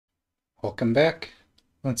Welcome back.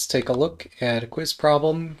 Let's take a look at a quiz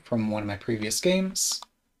problem from one of my previous games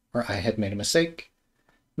where I had made a mistake,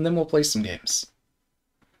 and then we'll play some games.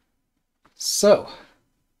 So,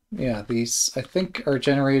 yeah, these I think are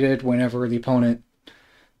generated whenever the opponent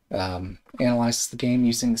analyzes the game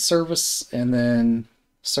using the service, and then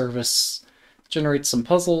service generates some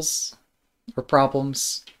puzzles or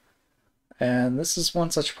problems. And this is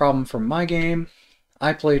one such problem from my game.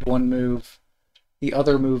 I played one move. The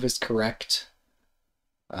other move is correct,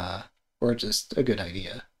 or just a good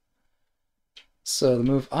idea. So the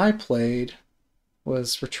move I played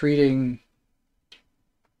was retreating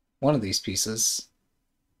one of these pieces.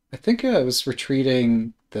 I think I was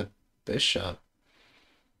retreating the bishop,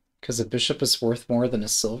 because a bishop is worth more than a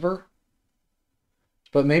silver.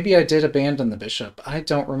 But maybe I did abandon the bishop. I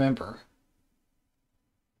don't remember.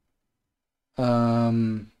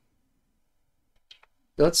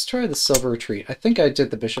 Let's try the silver retreat. I think I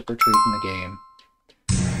did the bishop retreat in the game.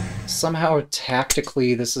 Somehow,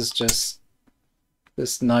 tactically, this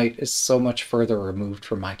knight is so much further removed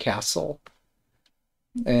from my castle.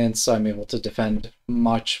 And so I'm able to defend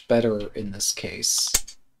much better in this case.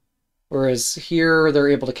 Whereas here, they're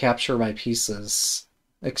able to capture my pieces.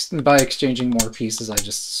 By exchanging more pieces, I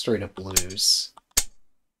just straight up lose.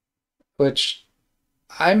 Which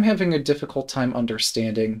I'm having a difficult time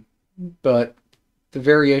understanding, but the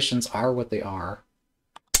variations are what they are.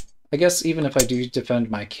 I guess even if I do defend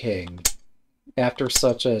my king, after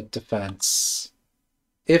such a defense,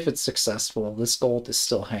 if it's successful, this gold is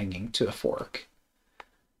still hanging to a fork.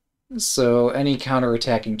 So any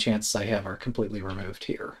counterattacking chances I have are completely removed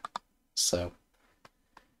here. So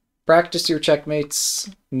practice your checkmates,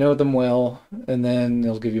 know them well, and then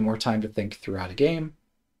it'll give you more time to think throughout a game.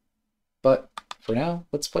 But for now,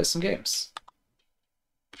 let's play some games.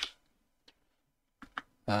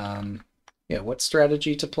 Yeah, what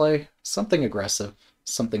strategy to play? Something aggressive,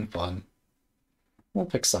 something fun. We'll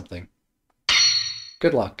pick something.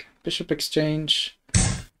 Good luck. Bishop exchange.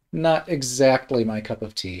 Not exactly my cup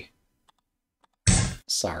of tea.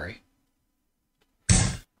 Sorry.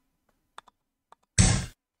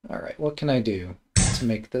 Alright, what can I do to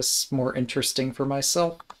make this more interesting for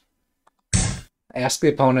myself? Ask the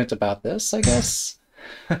opponent about this, I guess?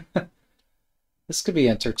 This could be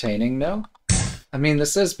entertaining, no? I mean,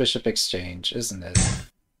 this is bishop exchange, isn't it?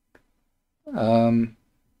 Hang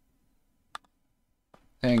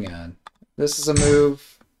on. This is a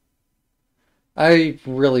move. I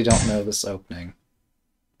really don't know this opening.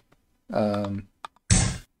 But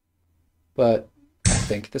I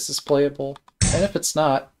think this is playable. And if it's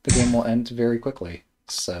not, the game will end very quickly.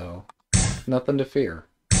 So, nothing to fear.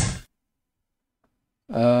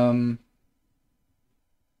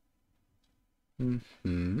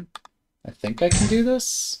 I think I can do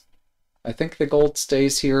this. I think the gold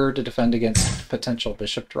stays here to defend against potential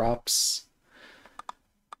bishop drops.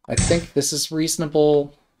 I think this is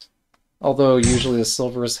reasonable, although usually the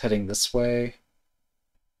silver is heading this way.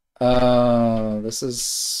 This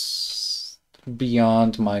is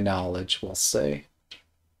beyond my knowledge, we'll say.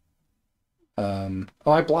 Oh,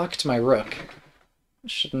 I blocked my rook. I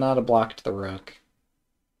should not have blocked the rook.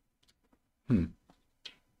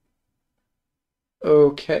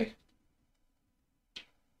 Okay.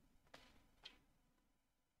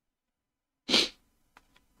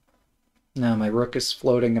 Now my rook is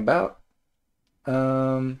floating about.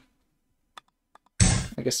 I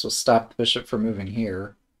guess we'll stop the bishop from moving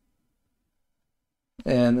here.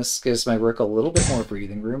 And this gives my rook a little bit more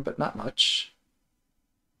breathing room, but not much.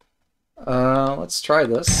 Let's try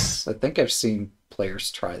this. I think I've seen players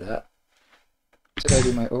try that. Did I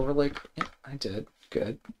do my overlay? Yeah, I did.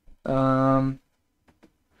 Good.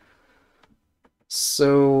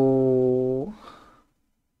 So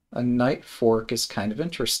a knight fork is kind of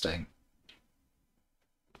interesting.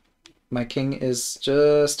 My king is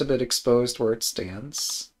just a bit exposed where it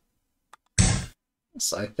stands.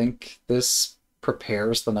 So I think this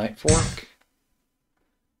prepares the knight fork.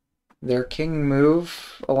 Their king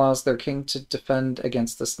move allows their king to defend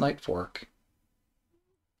against this knight fork.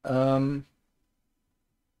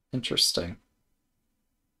 Interesting.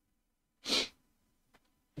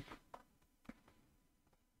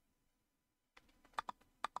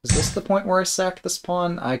 Is this the point where I sack this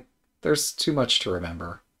pawn? There's too much to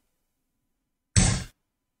remember.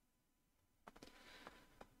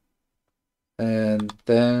 And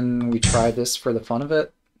then we try this for the fun of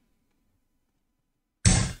it.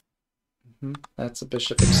 That's a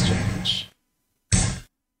bishop exchange.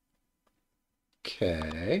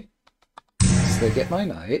 Okay. So they get my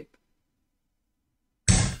knight.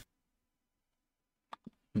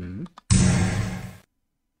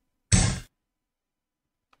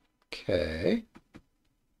 Okay.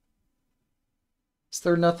 Is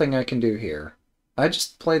there nothing I can do here? I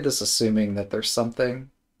just played this assuming that there's something.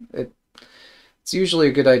 It's usually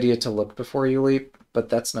a good idea to look before you leap, but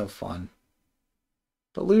that's no fun.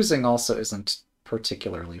 But losing also isn't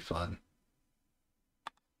particularly fun.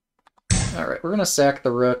 Alright, we're gonna sack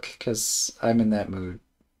the rook, because I'm in that mood.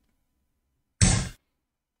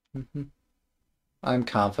 I'm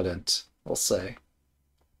confident, we'll say.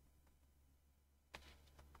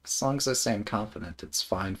 As long as I say I'm confident, it's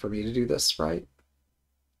fine for me to do this, right?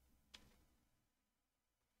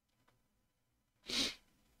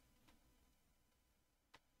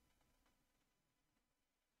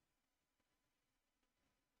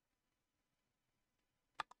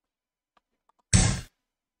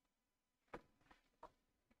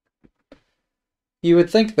 You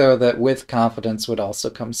would think, though, that with confidence would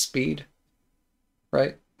also come speed,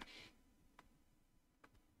 right?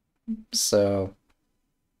 So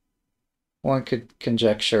one could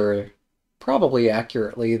conjecture, probably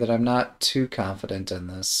accurately, that I'm not too confident in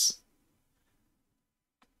this.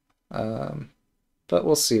 But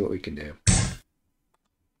we'll see what we can do.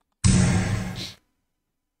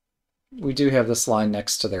 We do have this line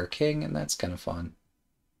next to their king, and that's kind of fun.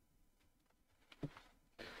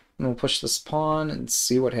 And we'll push this pawn and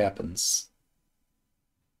see what happens.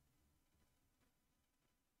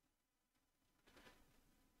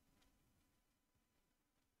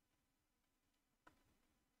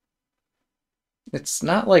 It's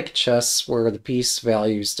not like chess where the piece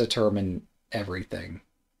values determine everything.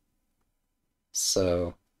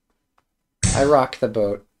 So I rock the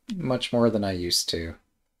boat much more than I used to.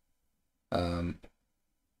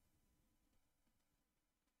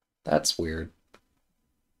 That's weird.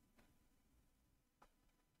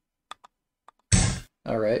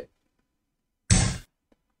 Alright.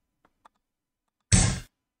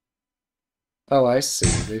 Oh, I see.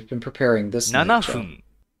 They've been preparing this knight jump.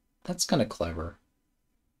 That's kind of clever.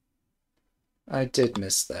 I did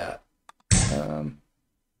miss that.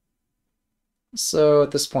 So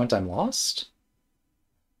at this point I'm lost?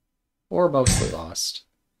 Or mostly lost.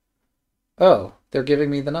 Oh, they're giving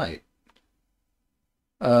me the knight.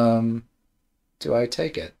 Do I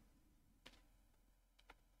take it?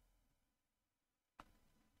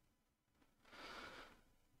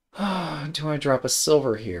 Do I drop a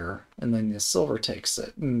silver here? And then the silver takes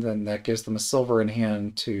it. And then that gives them a silver in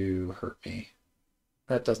hand to hurt me.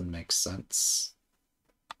 That doesn't make sense.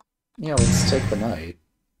 Yeah, let's take the knight.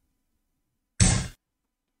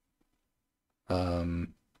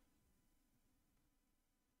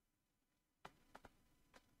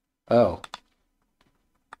 Oh.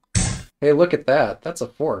 Hey, look at that. That's a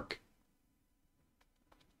fork.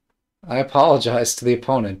 I apologize to the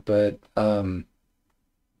opponent, but,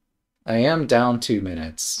 I am down 2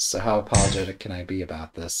 minutes, so how apologetic can I be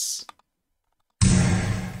about this?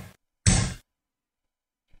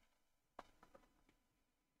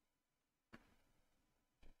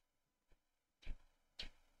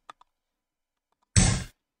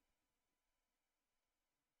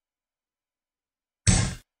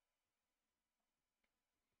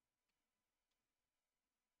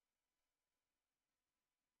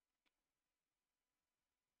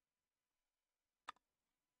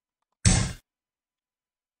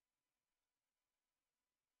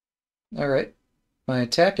 Alright. My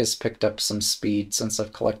attack has picked up some speed since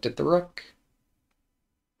I've collected the rook.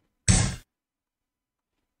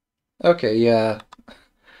 Okay, yeah.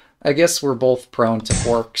 I guess we're both prone to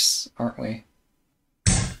forks, aren't we?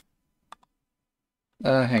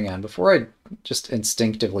 Hang on. Before I just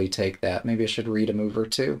instinctively take that, maybe I should read a move or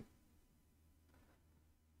two.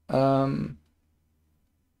 Now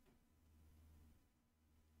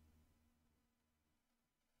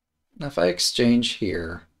if I exchange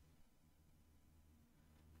here,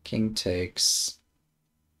 king takes.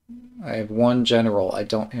 I have 1 general. I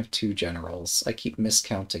don't have 2 generals. I keep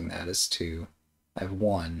miscounting that as 2. I have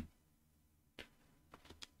 1.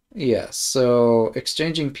 Yeah, so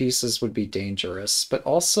exchanging pieces would be dangerous, but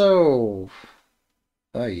also...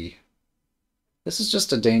 Ay. This is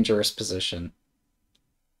just a dangerous position.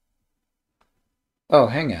 Oh,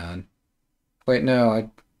 hang on. Wait, no,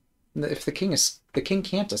 if the king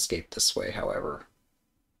can't escape this way, however.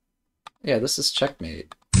 Yeah, this is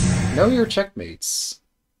checkmate. Know your checkmates.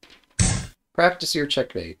 Practice your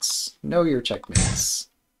checkmates. Know your checkmates.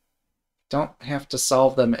 Don't have to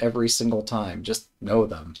solve them every single time. Just know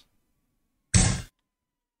them.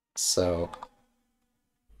 So...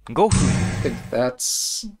 I think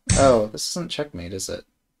that's... Oh, this isn't checkmate, is it?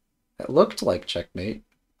 It looked like checkmate.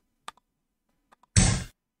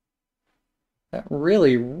 That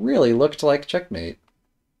really, really looked like checkmate.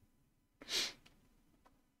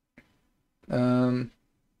 Um,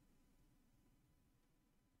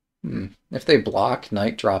 If they block,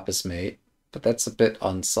 Knight drop his mate, but that's a bit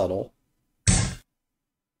unsubtle.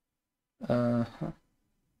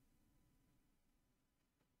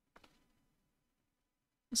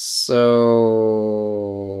 So...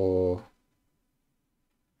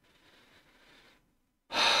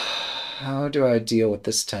 how do I deal with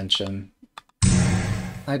this tension?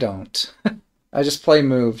 I don't. I just play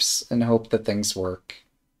moves and hope that things work.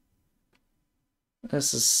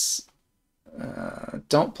 This is...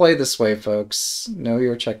 don't play this way, folks. Know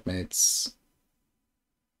your checkmates.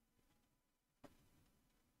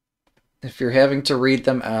 If you're having to read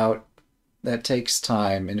them out, that takes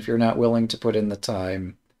time, and if you're not willing to put in the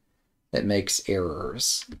time, it makes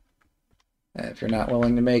errors. If you're not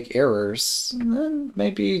willing to make errors, then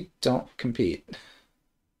maybe don't compete.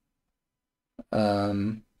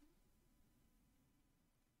 Learned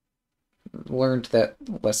that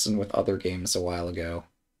lesson with other games a while ago,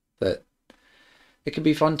 that it can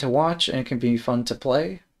be fun to watch and it can be fun to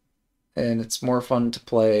play, and it's more fun to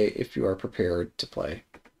play if you are prepared to play.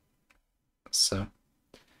 So,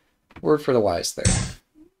 word for the wise there.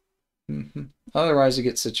 Otherwise you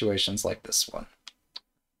get situations like this one.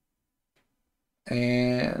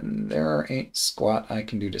 And there ain't squat I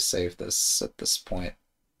can do to save this at this point.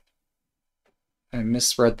 I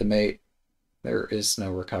misread the mate. There is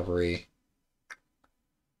no recovery.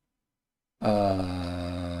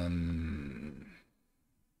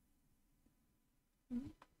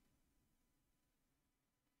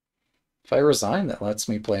 If I resign, that lets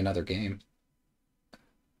me play another game.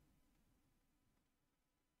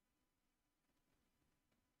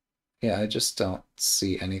 Yeah, I just don't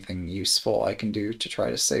see anything useful I can do to try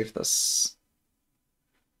to save this.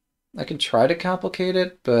 I can try to complicate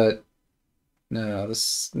it, but no,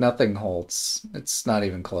 nothing holds. It's not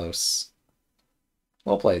even close.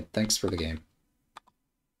 Well played. Thanks for the game.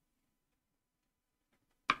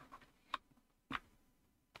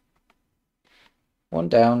 One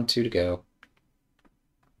down, 2 to go.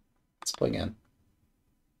 Let's play again.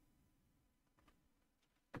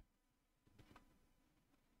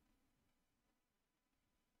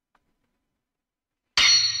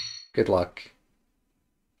 Good luck.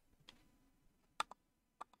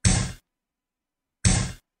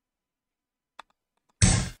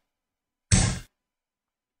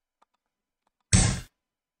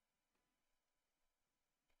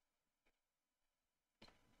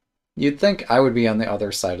 You'd think I would be on the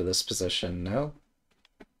other side of this position, no?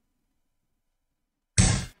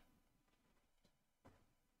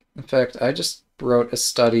 In fact, I just wrote a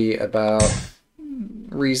study about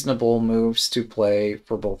reasonable moves to play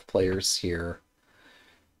for both players here,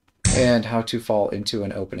 and how to fall into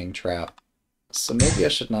an opening trap. So maybe I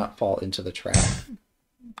should not fall into the trap.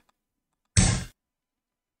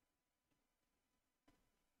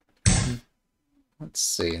 Let's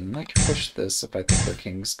see, and I can push this if I think their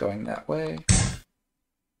king's going that way.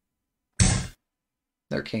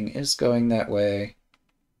 Their king is going that way.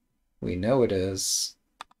 We know it is.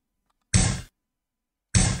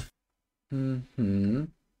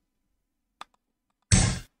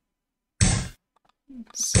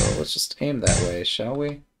 So let's just aim that way, shall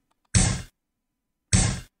we?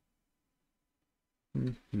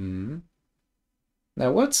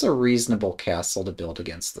 Now, what's a reasonable castle to build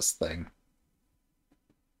against this thing?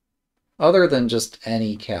 Other than just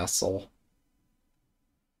any castle.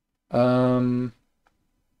 We're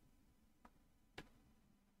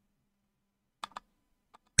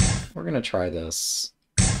gonna try this.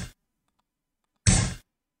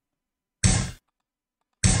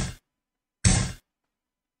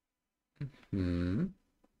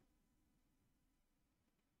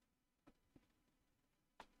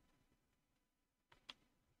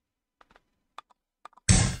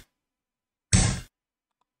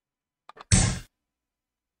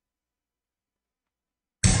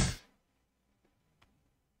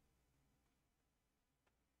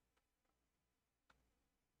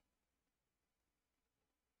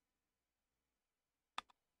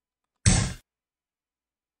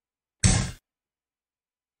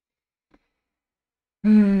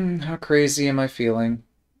 How crazy am I feeling?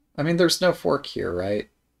 I mean, there's no fork here, right?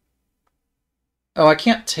 Oh, I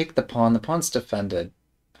can't take the pawn. The pawn's defended.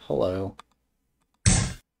 Hello.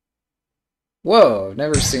 Whoa,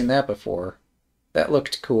 never seen that before. That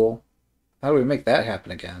looked cool. How do we make that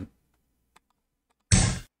happen again?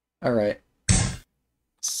 Alright.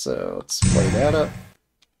 So, let's play that up.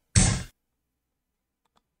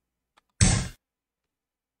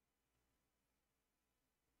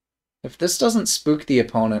 If this doesn't spook the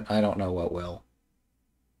opponent, I don't know what will.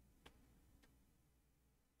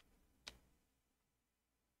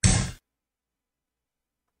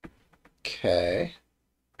 Okay.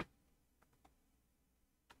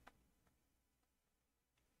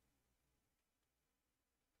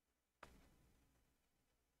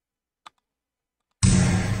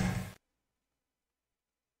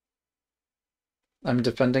 I'm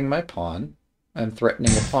defending my pawn. I'm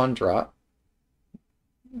threatening a pawn drop.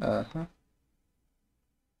 Uh-huh.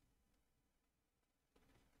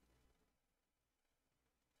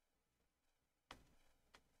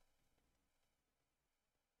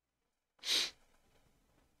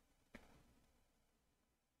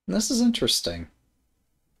 This is interesting.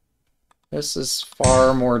 This is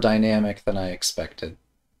far more dynamic than I expected.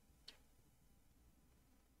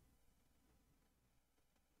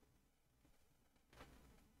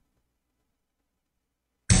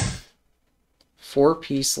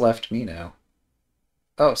 Four-piece left me now.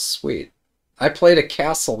 Oh, sweet. I played a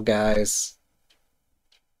castle, guys.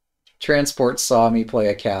 Transport saw me play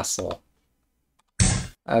a castle.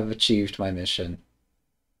 I've achieved my mission.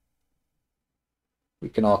 We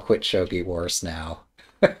can all quit Shogi Wars now.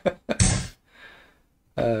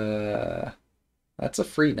 That's a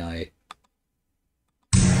free knight.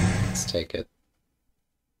 Let's take it.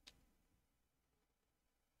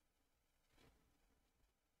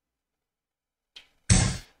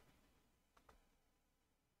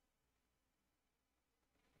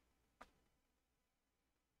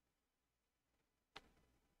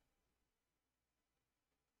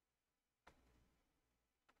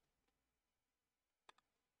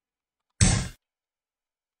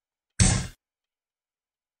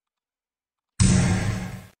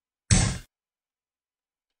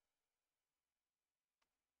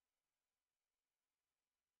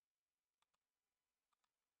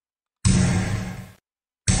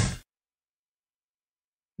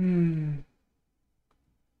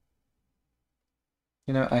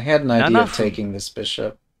 You know, I had an idea of taking this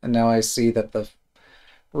bishop, and now I see that the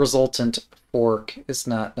resultant fork is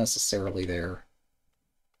not necessarily there.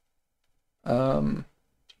 That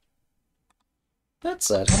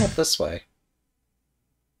said, how about this way?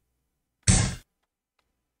 I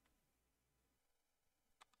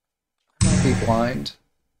might be blind.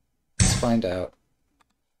 Let's find out.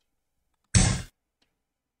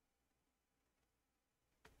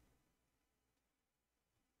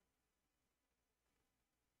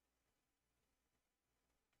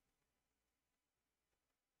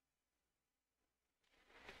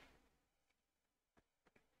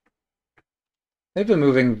 They've been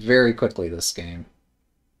moving very quickly this game.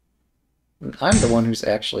 I'm the one who's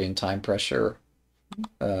actually in time pressure.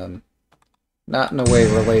 Not in a way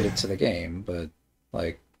related to the game, but,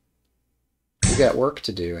 like, we got work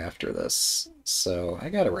to do after this, so I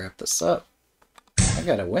gotta wrap this up. I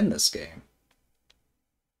gotta win this game.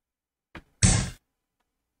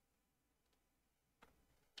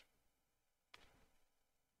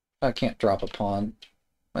 I can't drop a pawn.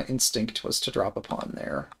 My instinct was to drop a pawn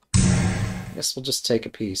there. I guess we'll just take a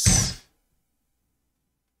piece.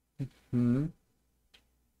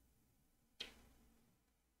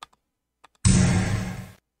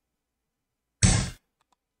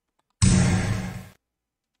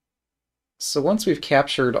 So once we've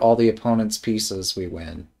captured all the opponent's pieces, we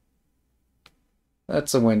win.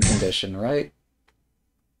 That's a win condition, right?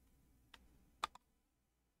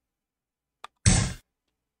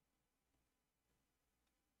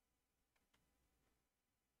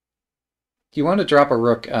 You want to drop a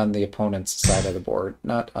rook on the opponent's side of the board,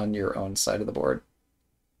 not on your own side of the board.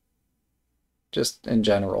 Just in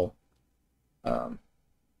general.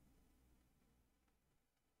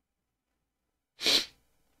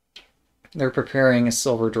 They're preparing a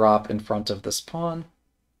silver drop in front of this pawn.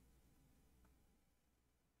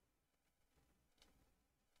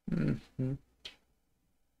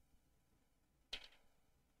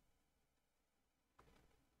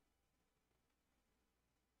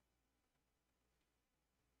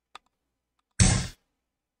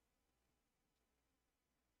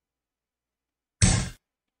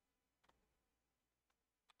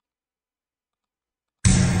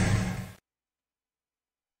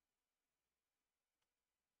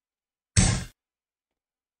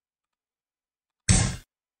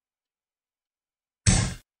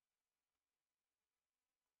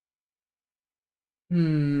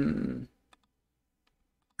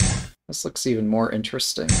 This looks even more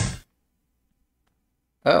interesting.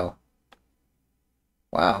 Oh.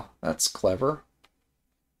 Wow, that's clever.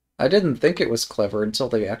 I didn't think it was clever until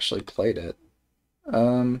they actually played it.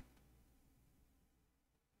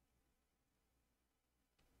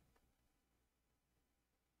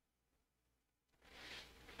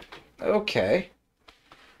 Okay.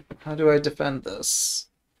 How do I defend this?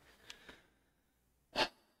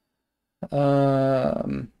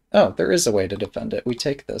 Oh, there is a way to defend it. We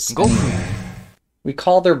take this anyway. We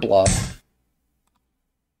call their bluff.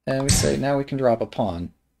 And we say, now we can drop a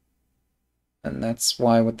pawn. And that's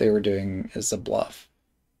why what they were doing is a bluff.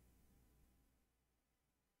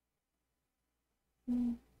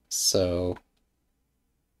 So,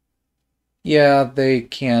 yeah, they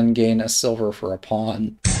can gain a silver for a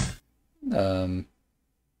pawn.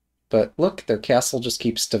 But look, their castle just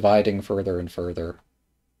keeps dividing further and further.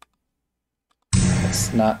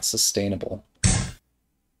 It's not sustainable.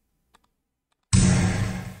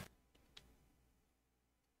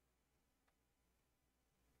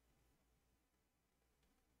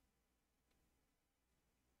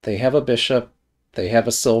 They have a bishop, they have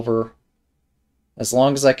a silver. As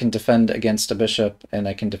long as I can defend against a bishop and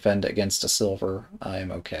I can defend against a silver, I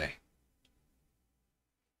am okay.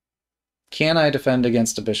 Can I defend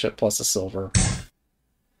against a bishop plus a silver?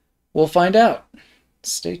 We'll find out.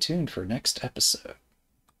 Stay tuned for next episode.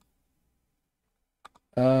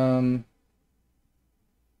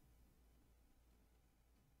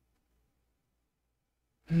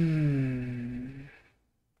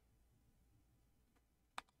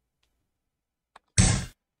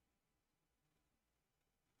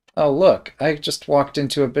 Oh, look, I just walked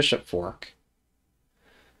into a bishop fork.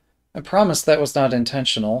 I promise that was not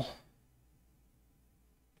intentional.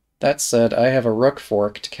 That said, I have a rook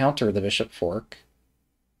fork to counter the bishop fork.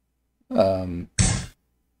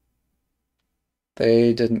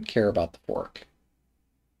 They didn't care about the fork.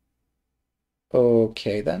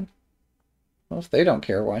 Okay, then. Well, if they don't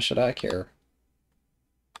care, why should I care?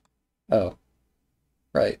 Oh.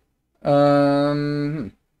 Right.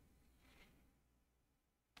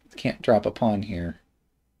 Can't drop a pawn here.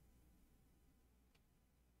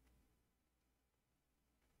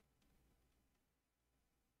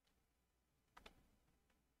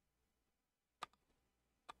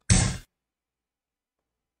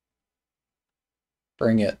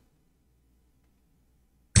 Bring it.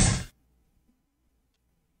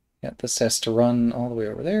 Yeah, this has to run all the way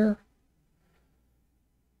over there.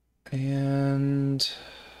 And...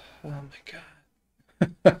 oh my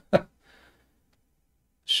god.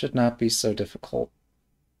 Should not be so difficult.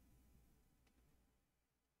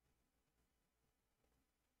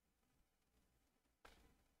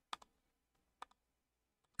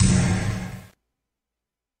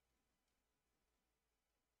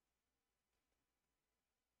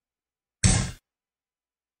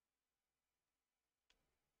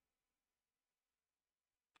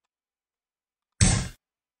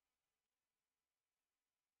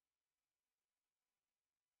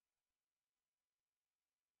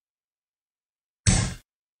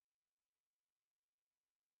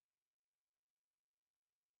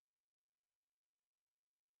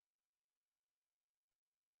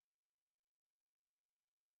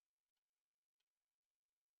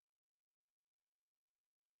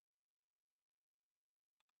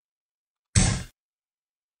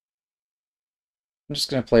 I'm just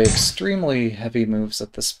going to play extremely heavy moves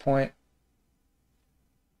at this point.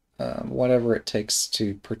 Whatever it takes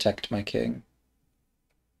to protect my king.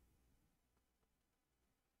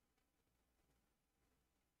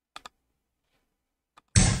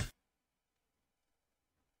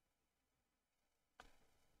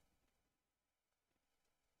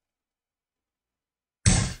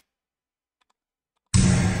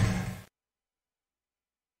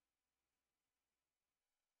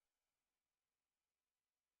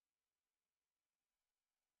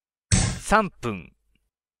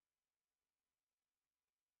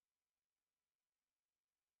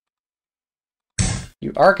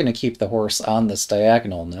 You are going to keep the horse on this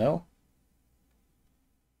diagonal, no?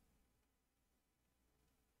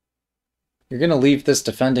 You're going to leave this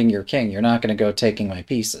defending your king. You're not going to go taking my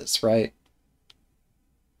pieces, right?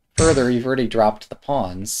 Further, you've already dropped the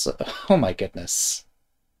pawns. So, oh my goodness.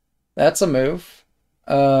 That's a move.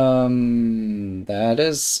 That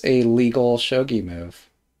is a legal shogi move.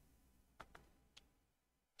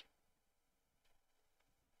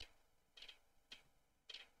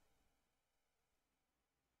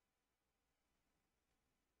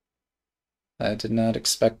 I did not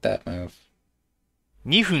expect that move.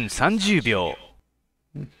 2分30秒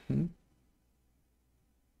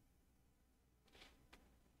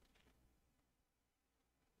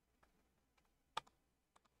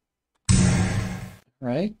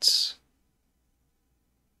Right.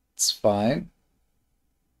 It's fine.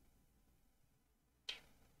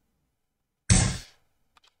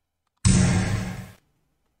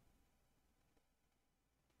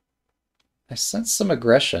 I sense some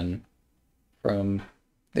aggression from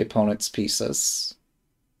the opponent's pieces.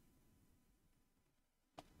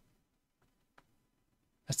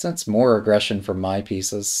 I sense more aggression from my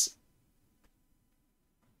pieces.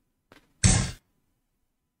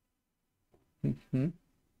 Mm-hmm.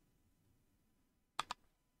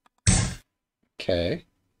 Okay.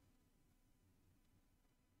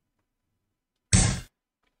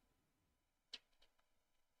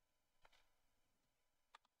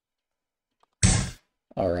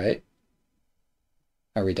 All right.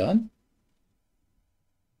 Are we done?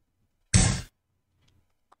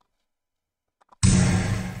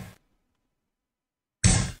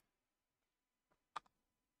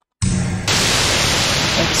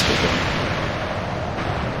 Thanks for doing.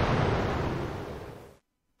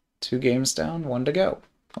 2 games down, 1 to go.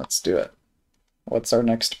 Let's do it. What's our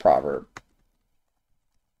next proverb?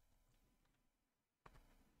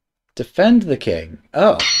 Defend the king.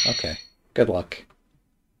 Oh, okay. Good luck.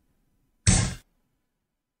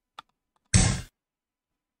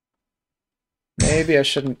 Maybe I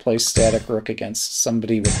shouldn't play static rook against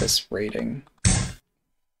somebody with this rating.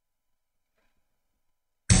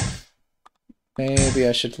 Maybe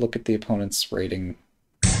I should look at the opponent's rating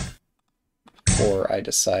before I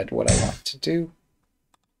decide what I want to do.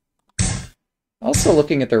 Also,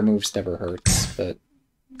 looking at their moves never hurts, but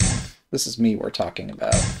this is me we're talking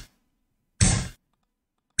about.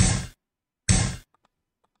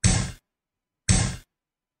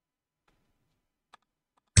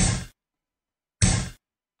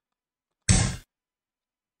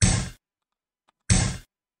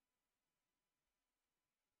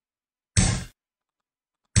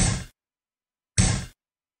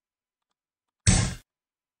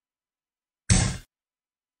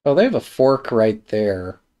 Oh, they have a fork right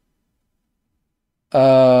there.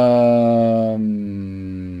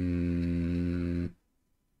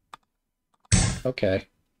 Okay.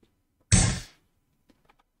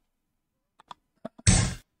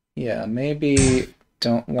 Yeah, maybe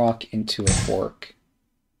don't walk into a fork.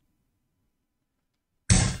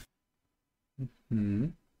 Hmm.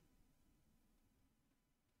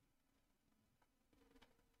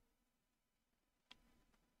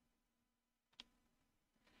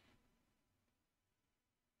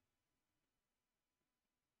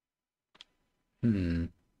 Hmm.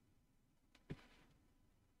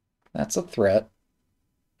 That's a threat.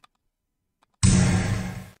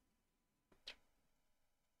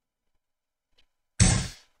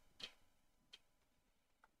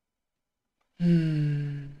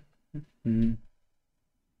 Hmm. Hmm.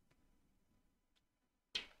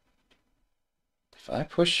 If I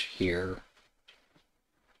push here,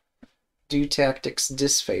 do tactics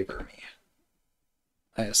disfavor me?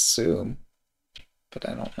 I assume, but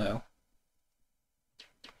I don't know.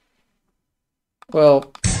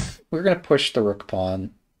 Well, we're going to push the rook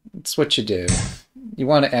pawn. It's what you do. You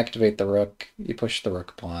want to activate the rook, you push the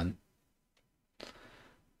rook pawn.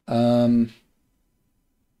 Then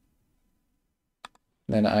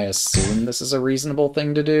I assume this is a reasonable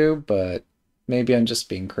thing to do, but maybe I'm just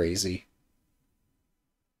being crazy.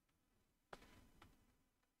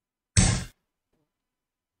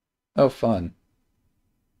 Oh, fun.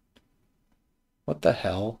 What the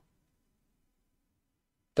hell?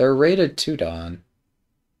 They're rated 2 Dawn,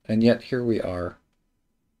 and yet here we are.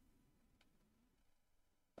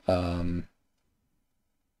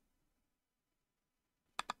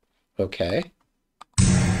 Okay.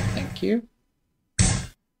 Thank you.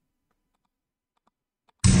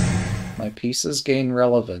 My pieces gain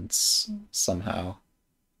relevance somehow.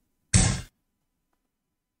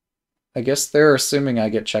 I guess they're assuming I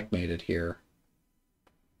get checkmated here.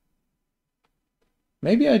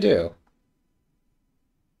 Maybe I do.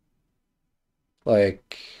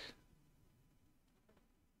 Like...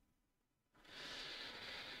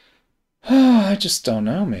 I just don't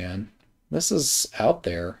know, man. This is out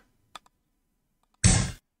there.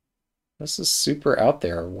 This is super out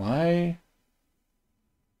there. Why?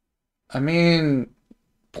 I mean,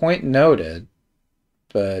 point noted,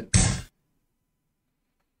 but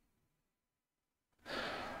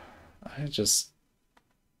I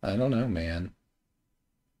don't know, man.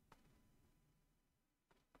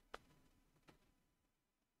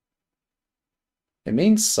 It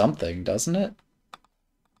means something, doesn't it?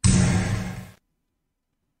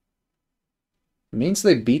 It means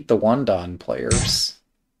they beat the Wondon players.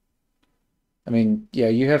 I mean, yeah,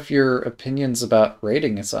 you have your opinions about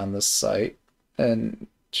ratings on this site, and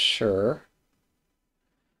sure.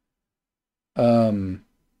 But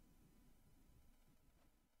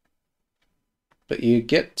you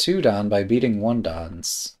get 2 Don by beating 1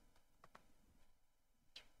 Dons.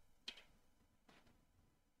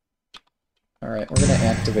 Alright, we're going to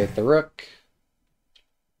activate the rook.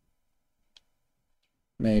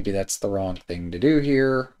 Maybe that's the wrong thing to do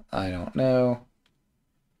here. I don't know.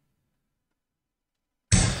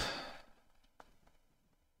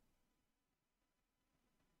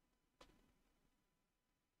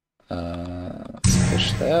 Let's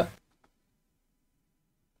push that.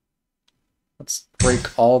 Let's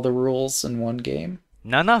break all the rules in one game.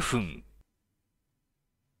 7分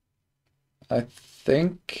I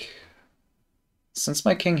think since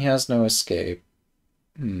my king has no escape,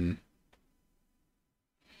 my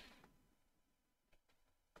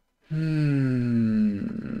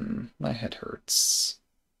head hurts.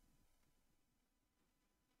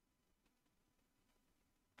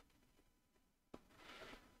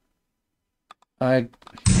 I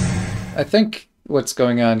think what's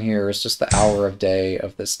going on here is just the hour of day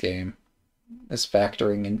of this game is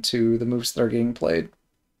factoring into the moves that are getting played.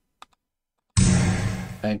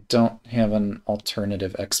 I don't have an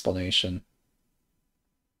alternative explanation.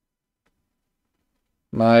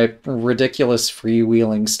 My ridiculous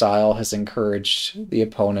freewheeling style has encouraged the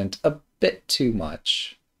opponent a bit too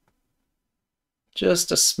much.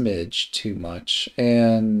 Just a smidge too much.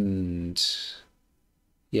 And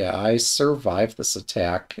yeah, I survived this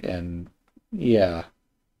attack, and yeah.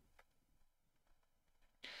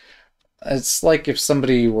 It's like if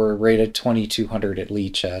somebody were rated 2200 at Lee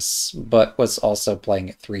Chess, but was also playing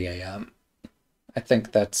at 3 a.m. I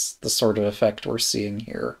think that's the sort of effect we're seeing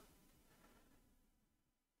here.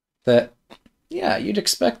 That, yeah, you'd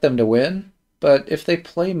expect them to win, but if they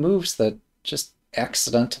play moves that just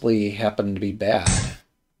accidentally happen to be bad,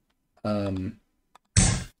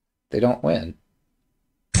 they don't win.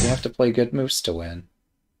 You have to play good moves to win.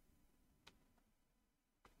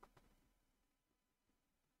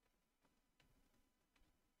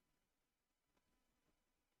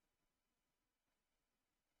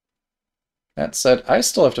 That said, I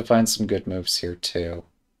still have to find some good moves here, too.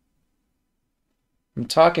 I'm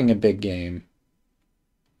talking a big game.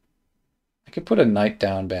 I could put a knight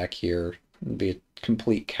down back here and be a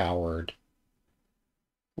complete coward.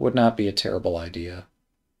 Would not be a terrible idea.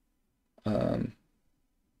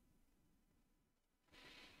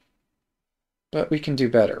 But we can do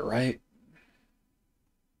better, right?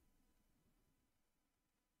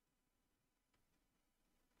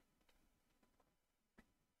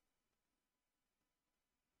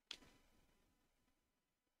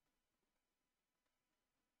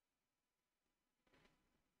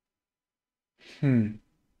 Hmm.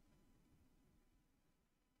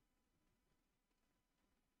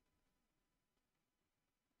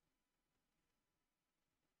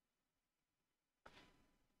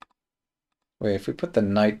 Wait, if we put the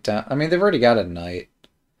knight down... I mean, they've already got a knight.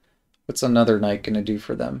 What's another knight going to do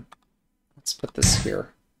for them? Let's put this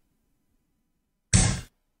here.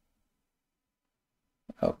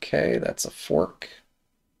 Okay, that's a fork.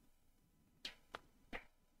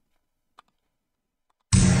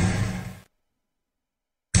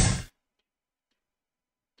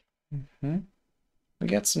 We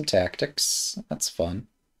got some tactics. That's fun.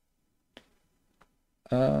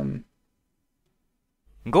 5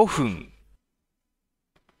分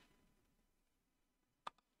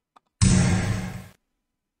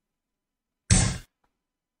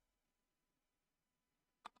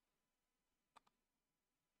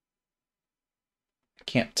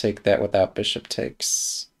Can't take that without bishop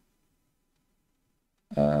takes.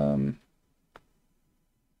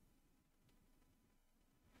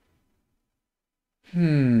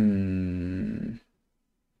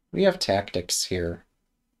 We have tactics here.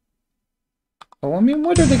 Well, I mean,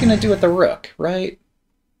 what are they going to do with the rook, right?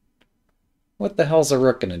 What the hell's a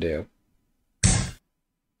rook going to do?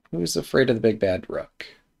 Who's afraid of the big bad rook?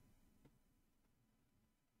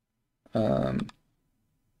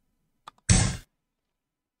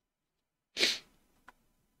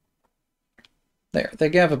 There, they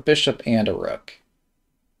have a bishop and a rook.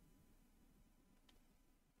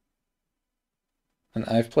 And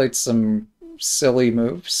I've played some silly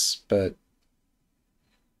moves, but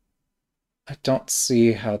I don't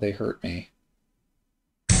see how they hurt me.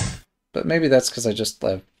 But maybe that's because I just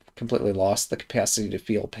have completely lost the capacity to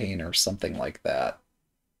feel pain or something like that.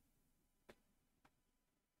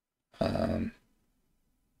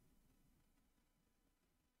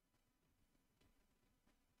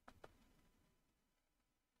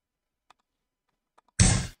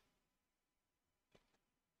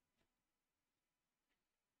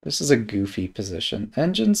 This is a goofy position.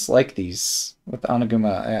 Engines like these with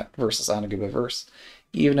Oniguma at versus Oniguma verse,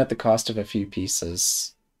 even at the cost of a few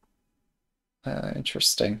pieces.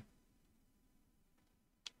 Interesting.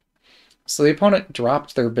 So the opponent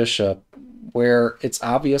dropped their bishop where it's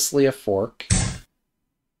obviously a fork,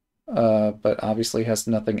 but obviously has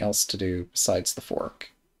nothing else to do besides the fork.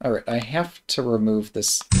 Alright, I have to remove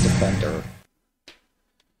this defender.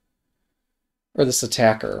 Or this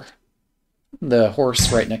attacker. The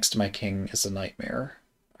horse right next to my king is a nightmare.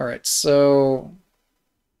 Alright, so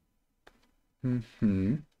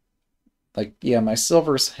Mm-hmm. Like, yeah, my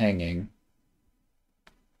silver's hanging.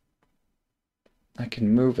 I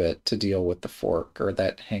can move it to deal with the fork, or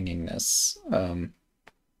that hangingness.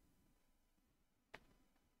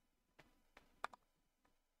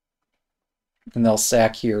 And they'll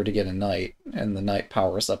sack here to get a knight, and the knight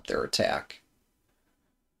powers up their attack.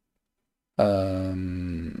 I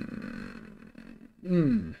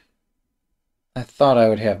thought I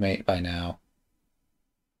would have mate by now.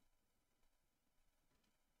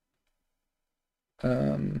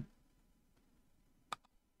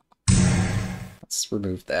 Let's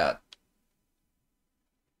remove that.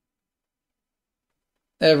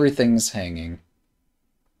 Everything's hanging.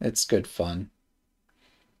 It's good fun.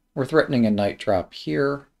 We're threatening a knight drop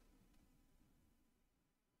here.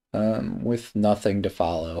 With nothing to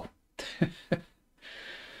follow.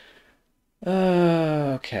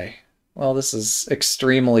 Okay. Well, this is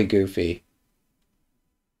extremely goofy.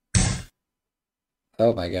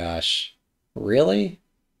 Oh my gosh. Really?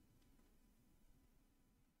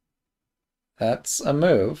 That's a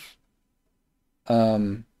move.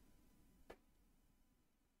 I'm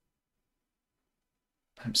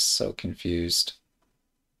so confused.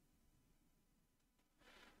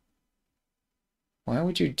 Why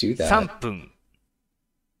would you do that? 3分。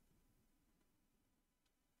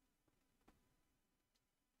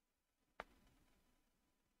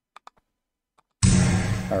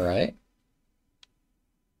Alright.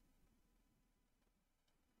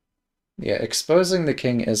 Yeah, exposing the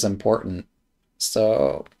king is important.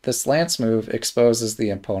 So this lance move exposes the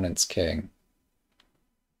opponent's king.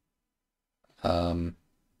 So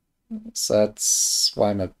that's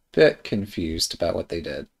why I'm a bit confused about what they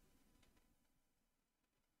did.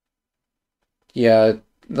 Yeah,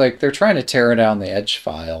 like they're trying to tear down the edge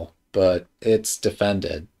file, but it's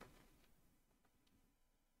defended.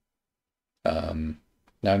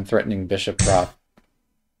 Now I'm threatening bishop prop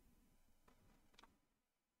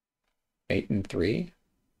 8 and 3.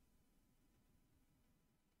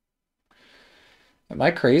 Am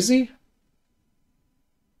I crazy?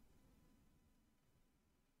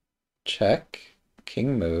 Check.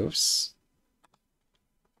 King moves.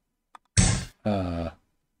 I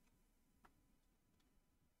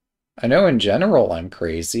know in general I'm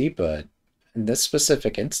crazy, but in this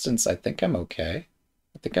specific instance, I think I'm okay.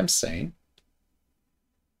 I think I'm sane.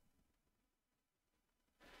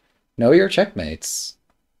 Know your checkmates.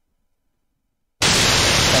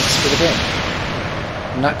 Thanks for the game.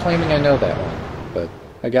 I'm not claiming I know that one, but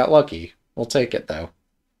I got lucky. We'll take it, though.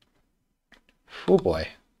 Oh boy.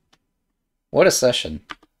 What a session.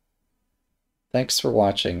 Thanks for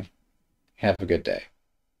watching. Have a good day.